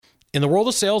In the world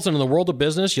of sales and in the world of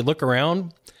business, you look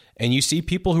around and you see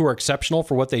people who are exceptional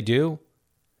for what they do.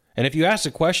 And if you ask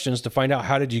the questions to find out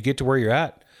how did you get to where you're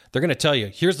at, they're going to tell you,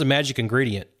 here's the magic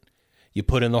ingredient. You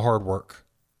put in the hard work.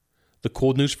 The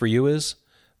cool news for you is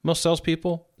most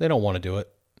salespeople, they don't want to do it.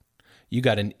 You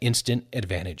got an instant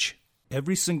advantage.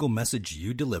 Every single message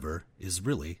you deliver is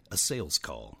really a sales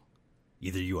call.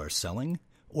 Either you are selling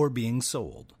or being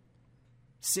sold.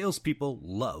 Salespeople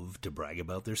love to brag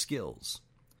about their skills.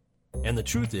 And the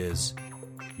truth is,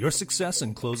 your success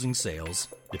in closing sales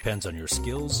depends on your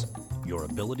skills, your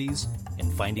abilities,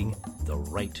 and finding the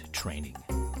right training.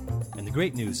 And the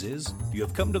great news is, you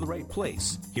have come to the right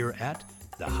place here at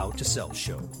the How to Sell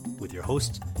Show with your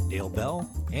hosts Dale Bell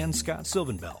and Scott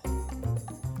Sylvan Bell.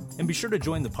 And be sure to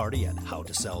join the party at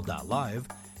howtosell.live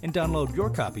and download your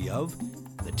copy of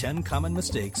The 10 Common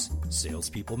Mistakes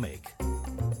Salespeople Make.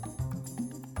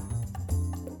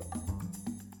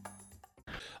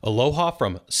 Aloha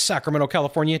from Sacramento,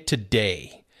 California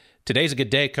today. Today's a good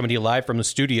day coming to you live from the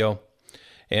studio.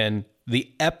 And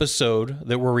the episode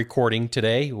that we're recording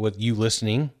today with you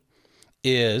listening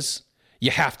is You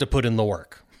Have to Put in the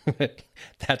Work.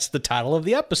 That's the title of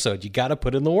the episode. You got to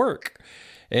put in the work.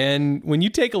 And when you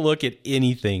take a look at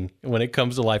anything when it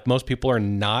comes to life, most people are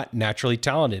not naturally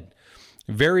talented.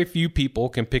 Very few people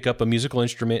can pick up a musical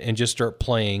instrument and just start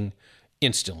playing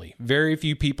instantly. Very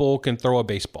few people can throw a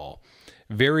baseball.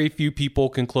 Very few people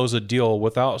can close a deal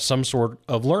without some sort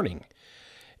of learning.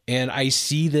 And I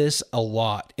see this a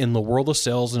lot in the world of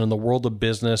sales and in the world of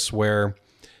business where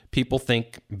people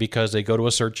think because they go to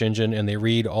a search engine and they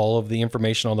read all of the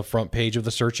information on the front page of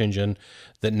the search engine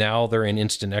that now they're an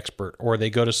instant expert. Or they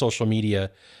go to social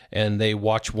media and they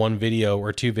watch one video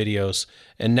or two videos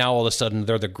and now all of a sudden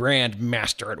they're the grand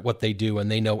master at what they do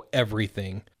and they know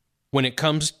everything. When it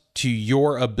comes to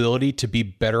your ability to be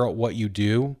better at what you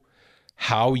do,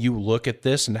 how you look at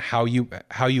this and how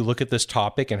you look at this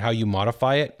topic and how you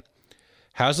modify it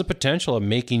has the potential of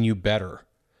making you better.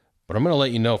 But I'm going to let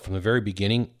you know from the very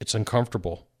beginning, it's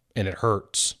uncomfortable and it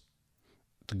hurts.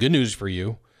 The good news for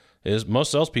you is most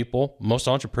salespeople, most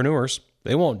entrepreneurs,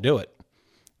 they won't do it.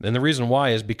 And the reason why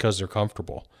is because they're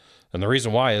comfortable. And the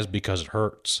reason why is because it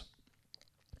hurts.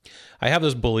 I have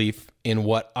this belief in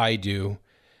what I do.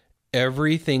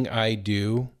 Everything I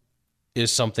do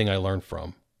is something I learn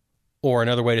from. Or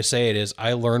another way to say it is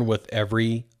I learn with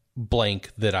every blank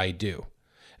that I do.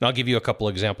 And I'll give you a couple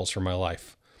examples from my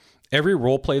life. Every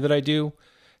role play that I do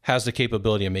has the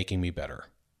capability of making me better.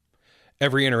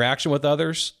 Every interaction with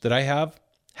others that I have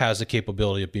has the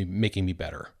capability of making me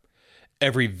better.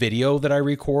 Every video that I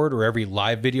record or every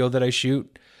live video that I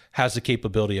shoot has the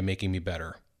capability of making me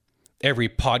better. Every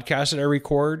podcast that I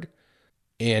record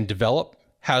and develop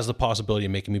has the possibility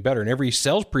of making me better. And every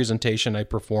sales presentation I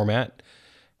perform at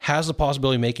has the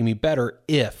possibility of making me better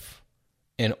if,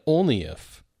 and only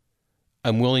if,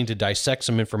 I'm willing to dissect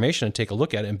some information and take a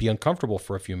look at it and be uncomfortable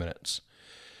for a few minutes.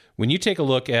 When you take a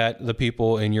look at the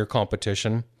people in your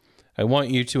competition, I want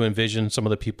you to envision some of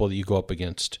the people that you go up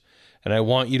against. And I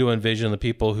want you to envision the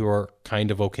people who are kind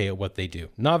of okay at what they do.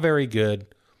 Not very good.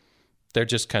 They're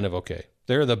just kind of okay.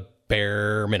 They're the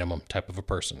bare minimum type of a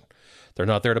person. They're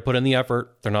not there to put in the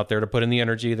effort. They're not there to put in the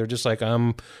energy. They're just like,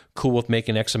 I'm cool with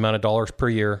making X amount of dollars per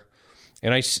year.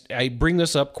 And I bring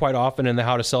this up quite often in the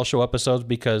How to Sell Show episodes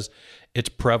because it's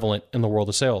prevalent in the world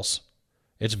of sales.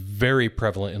 It's very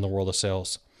prevalent in the world of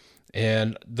sales.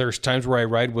 And there's times where I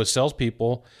ride with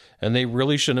salespeople and they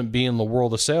really shouldn't be in the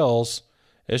world of sales.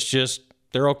 It's just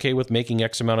they're okay with making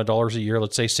X amount of dollars a year.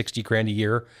 Let's say 60 grand a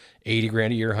year, 80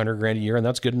 grand a year, 100 grand a year. And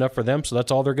that's good enough for them. So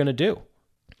that's all they're going to do.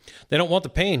 They don't want the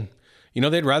pain.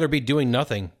 They'd rather be doing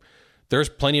nothing. There's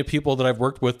plenty of people that I've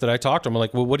worked with that I talk to them. I'm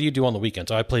like, well, what do you do on the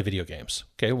weekends? I play video games.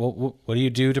 Okay, well, what do you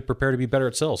do to prepare to be better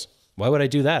at sales? Why would I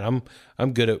do that?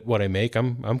 I'm good at what I make.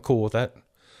 I'm cool with that.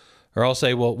 Or I'll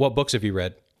say, well, what books have you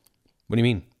read? What do you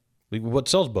mean? What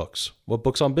sales books? What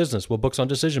books on business? What books on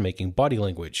decision making, body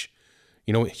language?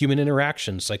 Human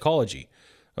interaction, psychology.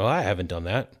 Oh, I haven't done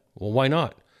that. Well, why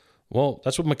not? Well,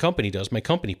 that's what my company does. My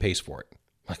company pays for it.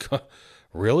 Like,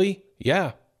 really?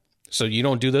 Yeah. So you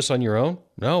don't do this on your own?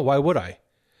 No, why would I?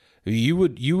 You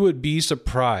would be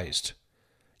surprised.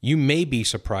 You may be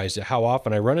surprised at how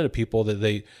often I run into people that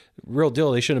they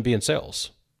shouldn't be in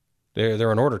sales.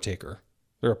 They're an order taker.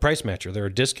 They're a price matcher. They're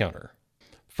a discounter.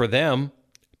 For them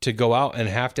to go out and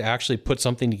have to actually put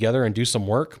something together and do some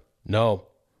work, nope,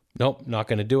 not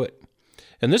going to do it.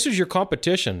 And this is your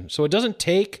competition. So it doesn't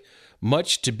take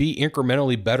much to be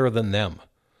incrementally better than them.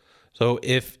 So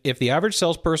if the average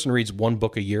salesperson reads one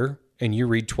book a year and you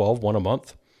read 12, one a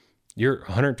month, you're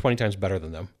 120 times better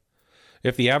than them.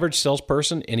 If the average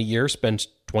salesperson in a year spends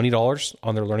 $20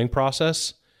 on their learning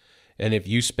process, and if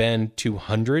you spend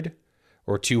 200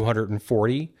 or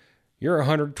 240, you're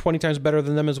 120 times better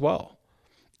than them as well.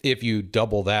 If you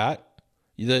double that,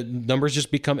 the numbers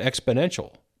just become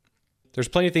exponential. There's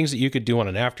plenty of things that you could do on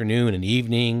an afternoon, an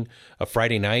evening, a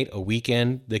Friday night, a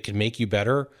weekend that can make you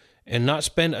better and not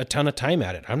spend a ton of time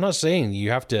at it. I'm not saying you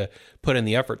have to put in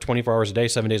the effort 24 hours a day,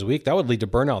 7 days a week. That would lead to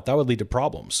burnout. That would lead to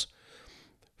problems.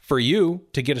 For you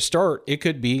to get a start, it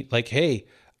could be like, hey,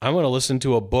 I'm going to listen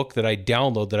to a book that I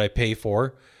download that I pay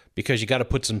for because you got to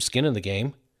put some skin in the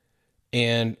game.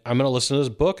 And I'm going to listen to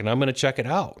this book and I'm going to check it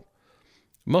out.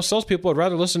 Most salespeople would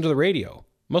rather listen to the radio.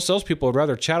 Most salespeople would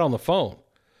rather chat on the phone.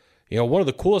 One of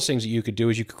the coolest things that you could do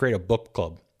is you could create a book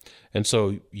club. And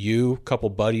so you, couple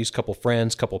buddies, couple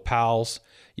friends, couple pals,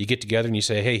 you get together and you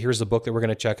say, hey, here's the book that we're going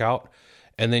to check out.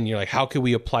 And then you're like, how could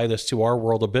we apply this to our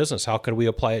world of business? How could we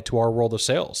apply it to our world of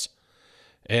sales?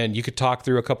 And you could talk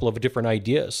through a couple of different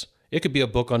ideas. It could be a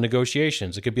book on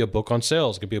negotiations. It could be a book on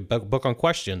sales. It could be a book on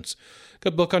questions. It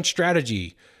could be a book on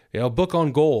strategy, a book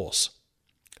on goals.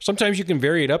 Sometimes you can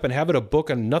vary it up and have it a book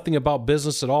on nothing about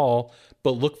business at all,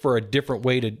 but look for a different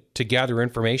way to gather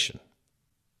information.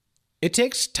 It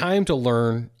takes time to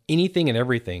learn anything and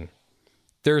everything.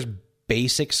 There's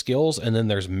basic skills and then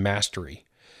there's mastery.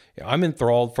 I'm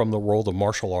enthralled from the world of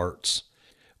martial arts.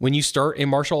 When you start in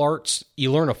martial arts,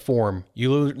 you learn a form.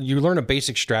 You learn a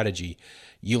basic strategy.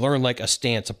 You learn like a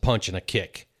stance, a punch, and a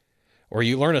kick. Or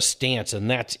you learn a stance and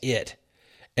that's it.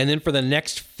 And then for the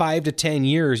next 5 to 10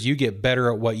 years, you get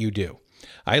better at what you do.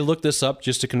 I looked this up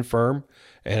just to confirm,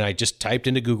 and I just typed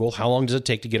into Google, how long does it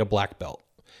take to get a black belt?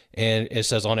 And it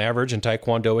says on average in Tai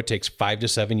Kwon Do, it takes 5 to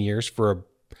 7 years. For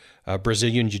a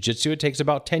Brazilian Ju Jitsu, it takes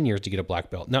about 10 years to get a black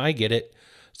belt. Now, I get it.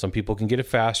 Some people can get it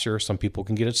faster. Some people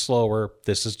can get it slower.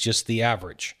 This is just the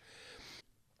average.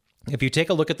 If you take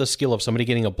a look at the skill of somebody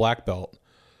getting a black belt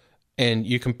and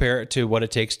you compare it to what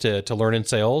it takes to learn in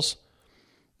sales,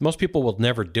 most people will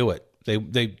never do it.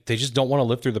 They just don't want to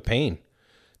live through the pain.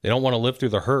 They don't want to live through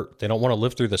the hurt. They don't want to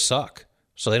live through the suck.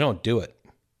 So they don't do it.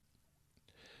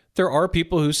 There are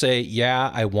people who say,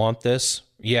 yeah, I want this.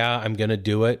 Yeah, I'm going to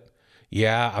do it.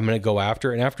 Yeah, I'm going to go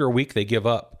after it. And after a week, they give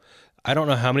up. I don't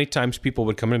know how many times people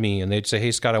would come to me and they'd say,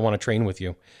 hey, Scott, I want to train with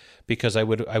you. Because I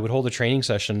would hold a training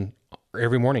session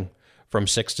every morning from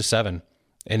 6 to 7.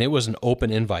 And it was an open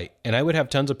invite. And I would have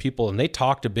tons of people and they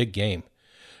talked a big game.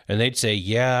 And they'd say,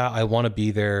 yeah, I want to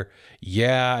be there.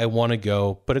 Yeah, I want to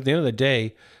go. But at the end of the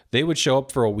day, they would show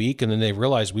up for a week and then they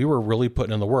realized we were really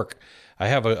putting in the work. I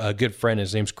have a good friend.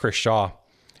 His name's Chris Shaw.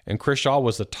 And Chris Shaw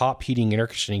was the top heating and air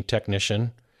conditioning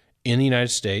technician in the United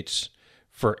States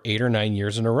for 8 or 9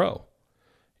 years in a row.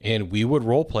 And we would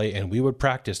role play and we would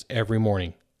practice every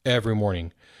morning.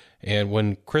 And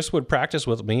when Chris would practice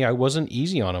with me, I wasn't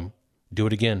easy on him. Do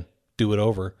it again. Do it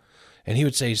over. And he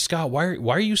would say, Scott, why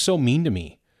are you so mean to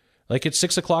me? Like it's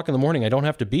 6 o'clock in the morning. I don't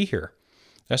have to be here.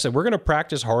 I said, we're going to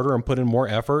practice harder and put in more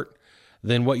effort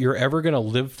than what you're ever going to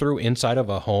live through inside of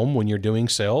a home when you're doing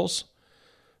sales.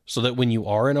 So that when you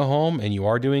are in a home and you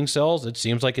are doing sales, it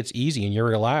seems like it's easy and you're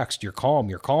relaxed, you're calm,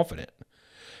 you're confident.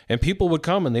 And people would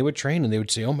come and they would train and they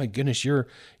would say, oh my goodness, you're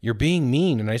being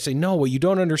mean. And I say, no, what you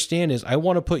don't understand is I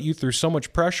want to put you through so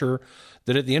much pressure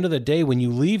that at the end of the day, when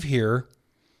you leave here,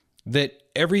 that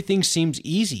everything seems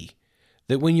easy.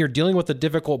 That when you're dealing with a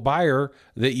difficult buyer,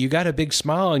 that you got a big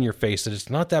smile on your face, that it's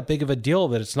not that big of a deal,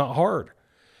 that it's not hard.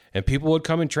 And people would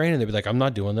come and train and they'd be like, I'm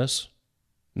not doing this.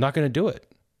 I'm not going to do it.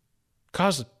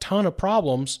 Caused a ton of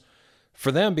problems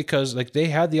for them because like they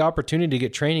had the opportunity to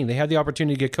get training. They had the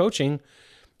opportunity to get coaching.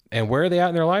 And where are they at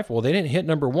in their life? Well, they didn't hit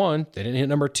number 1. They didn't hit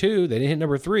number 2. They didn't hit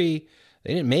number 3.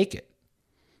 They didn't make it.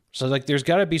 So like there's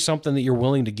got to be something that you're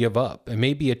willing to give up. It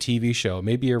may be a TV show,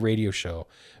 maybe a radio show,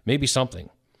 maybe something.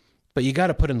 But you got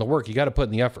to put in the work. You got to put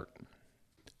in the effort.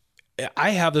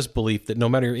 I have this belief that no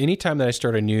matter any time that I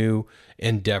start a new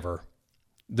endeavor,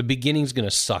 the beginning's going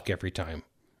to suck every time.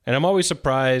 And I'm always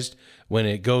surprised when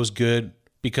it goes good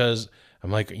because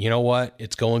I'm like, you know what?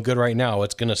 It's going good right now.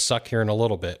 It's going to suck here in a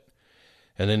little bit.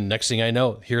 And then next thing I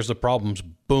know, here's the problems.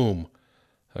 Boom.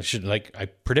 I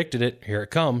predicted it. Here it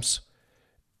comes.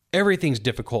 Everything's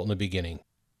difficult in the beginning.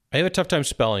 I have a tough time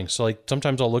spelling. So like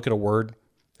sometimes I'll look at a word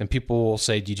and people will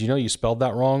say, did you know you spelled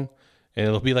that wrong? And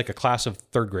it'll be like a class of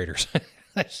third graders.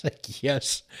 I was like,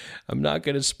 yes, I'm not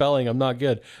good at spelling. I'm not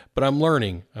good, but I'm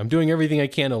learning. I'm doing everything I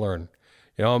can to learn.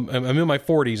 I'm in my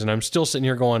 40s and I'm still sitting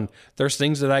here going, there's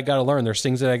things that I got to learn. There's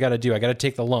things that I got to do. I got to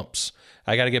take the lumps.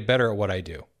 I got to get better at what I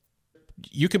do.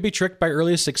 You could be tricked by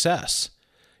early success.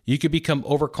 You could become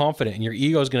overconfident and your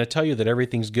ego is going to tell you that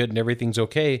everything's good and everything's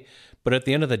okay. But at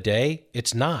the end of the day,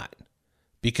 it's not.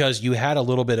 because you had a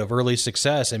little bit of early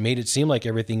success and made it seem like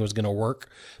everything was going to work,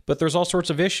 but there's all sorts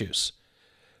of issues.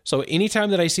 So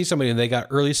anytime that I see somebody and they got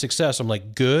early success, I'm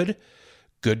like, good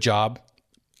job,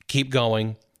 keep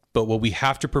going. But what we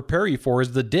have to prepare you for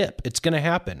is the dip. It's going to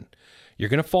happen. You're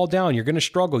going to fall down. You're going to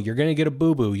struggle. You're going to get a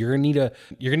boo-boo. You're going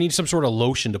to need some sort of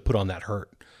lotion to put on that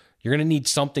hurt. You're going to need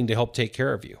something to help take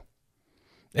care of you.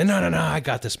 And no, I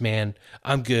got this, man.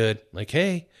 I'm good. Like,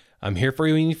 hey, I'm here for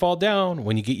you when you fall down,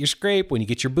 when you get your scrape, when you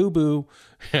get your boo-boo.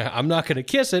 I'm not going to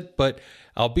kiss it, but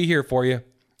I'll be here for you.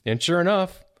 And sure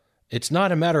enough, it's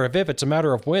not a matter of if, it's a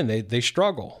matter of when they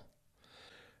struggle.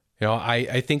 You know,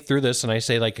 I think through this and I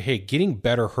say like, hey, getting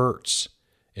better hurts.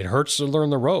 It hurts to learn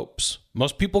the ropes.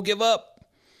 Most people give up.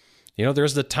 You know,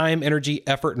 there's the time, energy,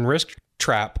 effort, and risk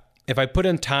trap. If I put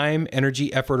in time,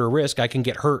 energy, effort, or risk, I can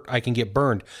get hurt. I can get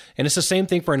burned. And it's the same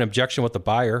thing for an objection with the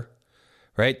buyer,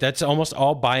 right? That's almost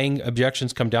all buying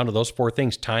objections come down to those 4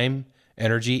 things: time,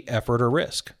 energy, effort, or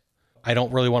risk. I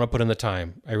don't really want to put in the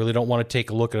time. I really don't want to take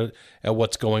a look at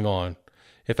what's going on.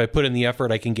 If I put in the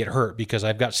effort, I can get hurt because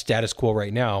I've got status quo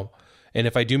right now. And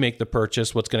if I do make the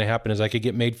purchase, what's going to happen is I could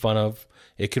get made fun of.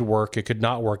 It could work. It could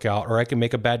not work out, or I can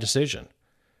make a bad decision.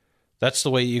 That's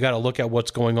the way you got to look at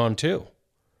what's going on too.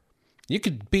 You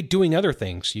could be doing other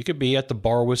things. You could be at the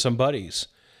bar with some buddies.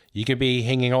 You could be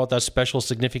hanging out with a special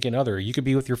significant other. You could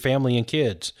be with your family and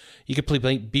kids. You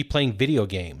could be playing video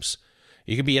games.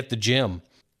 You could be at the gym.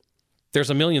 There's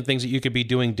a million things that you could be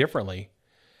doing differently.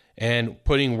 And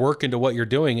putting work into what you're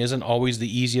doing isn't always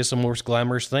the easiest and most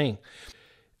glamorous thing.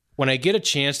 When I get a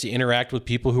chance to interact with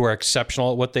people who are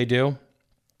exceptional at what they do,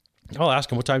 I'll ask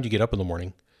them, what time do you get up in the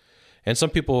morning? And some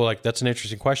people are like, that's an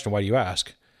interesting question. Why do you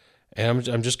ask? And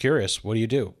I'm just curious. What do you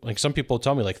do? Like some people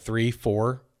tell me like 3,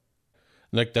 4.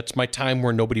 Like that's my time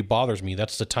where nobody bothers me.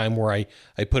 That's the time where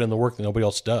I put in the work that nobody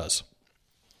else does.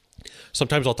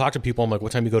 Sometimes I'll talk to people. I'm like,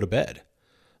 what time do you go to bed?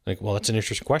 Like, well, that's an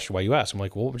interesting question. Why you ask? I'm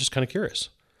like, well, I'm just kind of curious.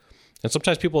 And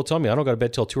sometimes people will tell me I don't go to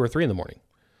bed till 2 or 3 in the morning.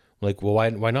 I'm like, well,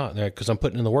 why not? Because I'm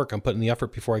putting in the work. I'm putting the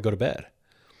effort before I go to bed.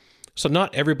 So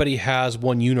not everybody has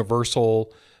one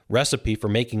universal recipe for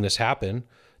making this happen.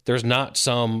 There's not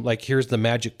some, like, here's the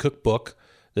magic cookbook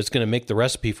that's going to make the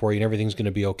recipe for you and everything's going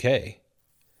to be okay.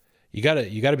 You got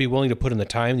to be willing to put in the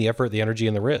time, the effort, the energy,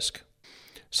 and the risk.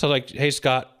 So like, hey,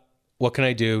 Scott, what can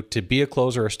I do to be a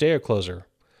closer or stay a closer?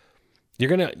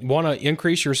 You're going to want to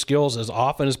increase your skills as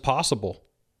often as possible.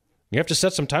 You have to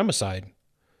set some time aside.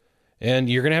 And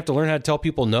you're going to have to learn how to tell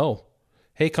people no.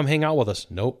 Hey, come hang out with us.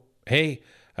 Nope. Hey,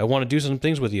 I want to do some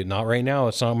things with you. Not right now.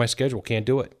 It's not on my schedule. Can't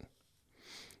do it.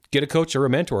 Get a coach or a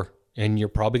mentor, and you're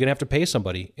probably going to have to pay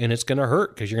somebody, and it's going to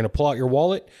hurt because you're going to pull out your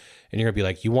wallet, and you're going to be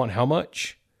like, you want how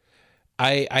much?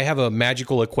 I have a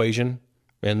magical equation,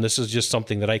 and this is just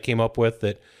something that I came up with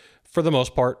that, for the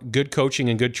most part, good coaching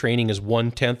and good training is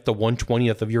 1/10 to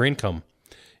 1/20 of your income.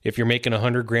 If you're making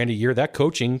 $100,000 a year, that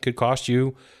coaching could cost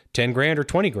you $10,000 or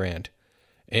 $20,000.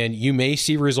 And you may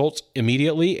see results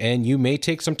immediately, and you may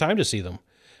take some time to see them.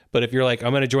 But if you're like,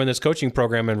 I'm going to join this coaching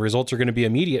program and results are going to be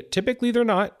immediate, typically they're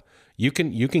not. You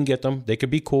can get them. They could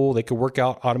be cool. They could work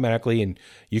out automatically, and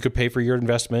you could pay for your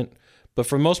investment. But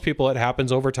for most people, it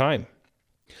happens over time.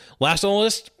 Last on the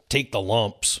list, take the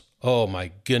lumps. Oh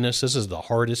my goodness, this is the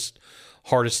hardest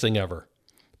thing ever.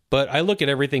 But I look at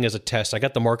everything as a test. I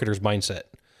got the marketer's mindset.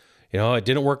 You know, it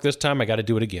didn't work this time, I got to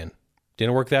do it again.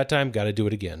 Didn't work that time, got to do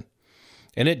it again.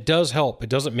 And it does help. It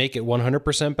doesn't make it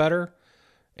 100% better.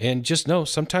 And just know,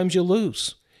 sometimes you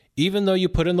lose. Even though you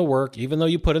put in the work, even though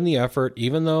you put in the effort,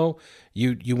 even though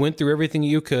you went through everything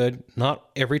you could, not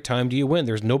every time do you win.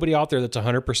 There's nobody out there that's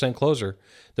 100% closer.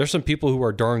 There's some people who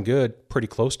are darn good, pretty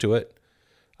close to it.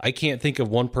 I can't think of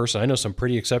one person. I know some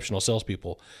pretty exceptional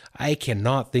salespeople. I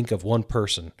cannot think of one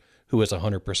person who is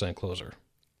 100% closer.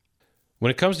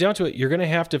 When it comes down to it, you're going to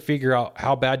have to figure out,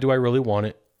 how bad do I really want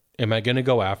it? Am I going to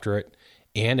go after it?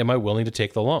 And am I willing to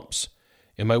take the lumps?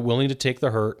 Am I willing to take the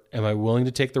hurt? Am I willing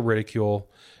to take the ridicule?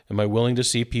 Am I willing to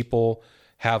see people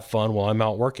have fun while I'm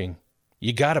out working?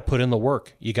 You got to put in the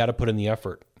work. You got to put in the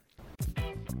effort.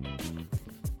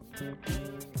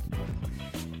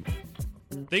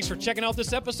 Thanks for checking out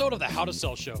this episode of the How to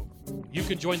Sell Show. You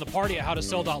can join the party at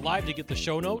howtosell.live to get the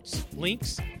show notes,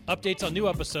 links, updates on new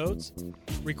episodes,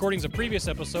 recordings of previous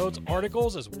episodes,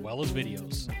 articles, as well as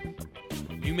videos.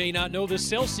 You may not know this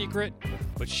sales secret,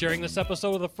 but sharing this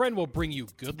episode with a friend will bring you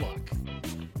good luck.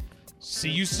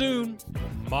 See you soon.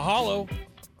 Mahalo.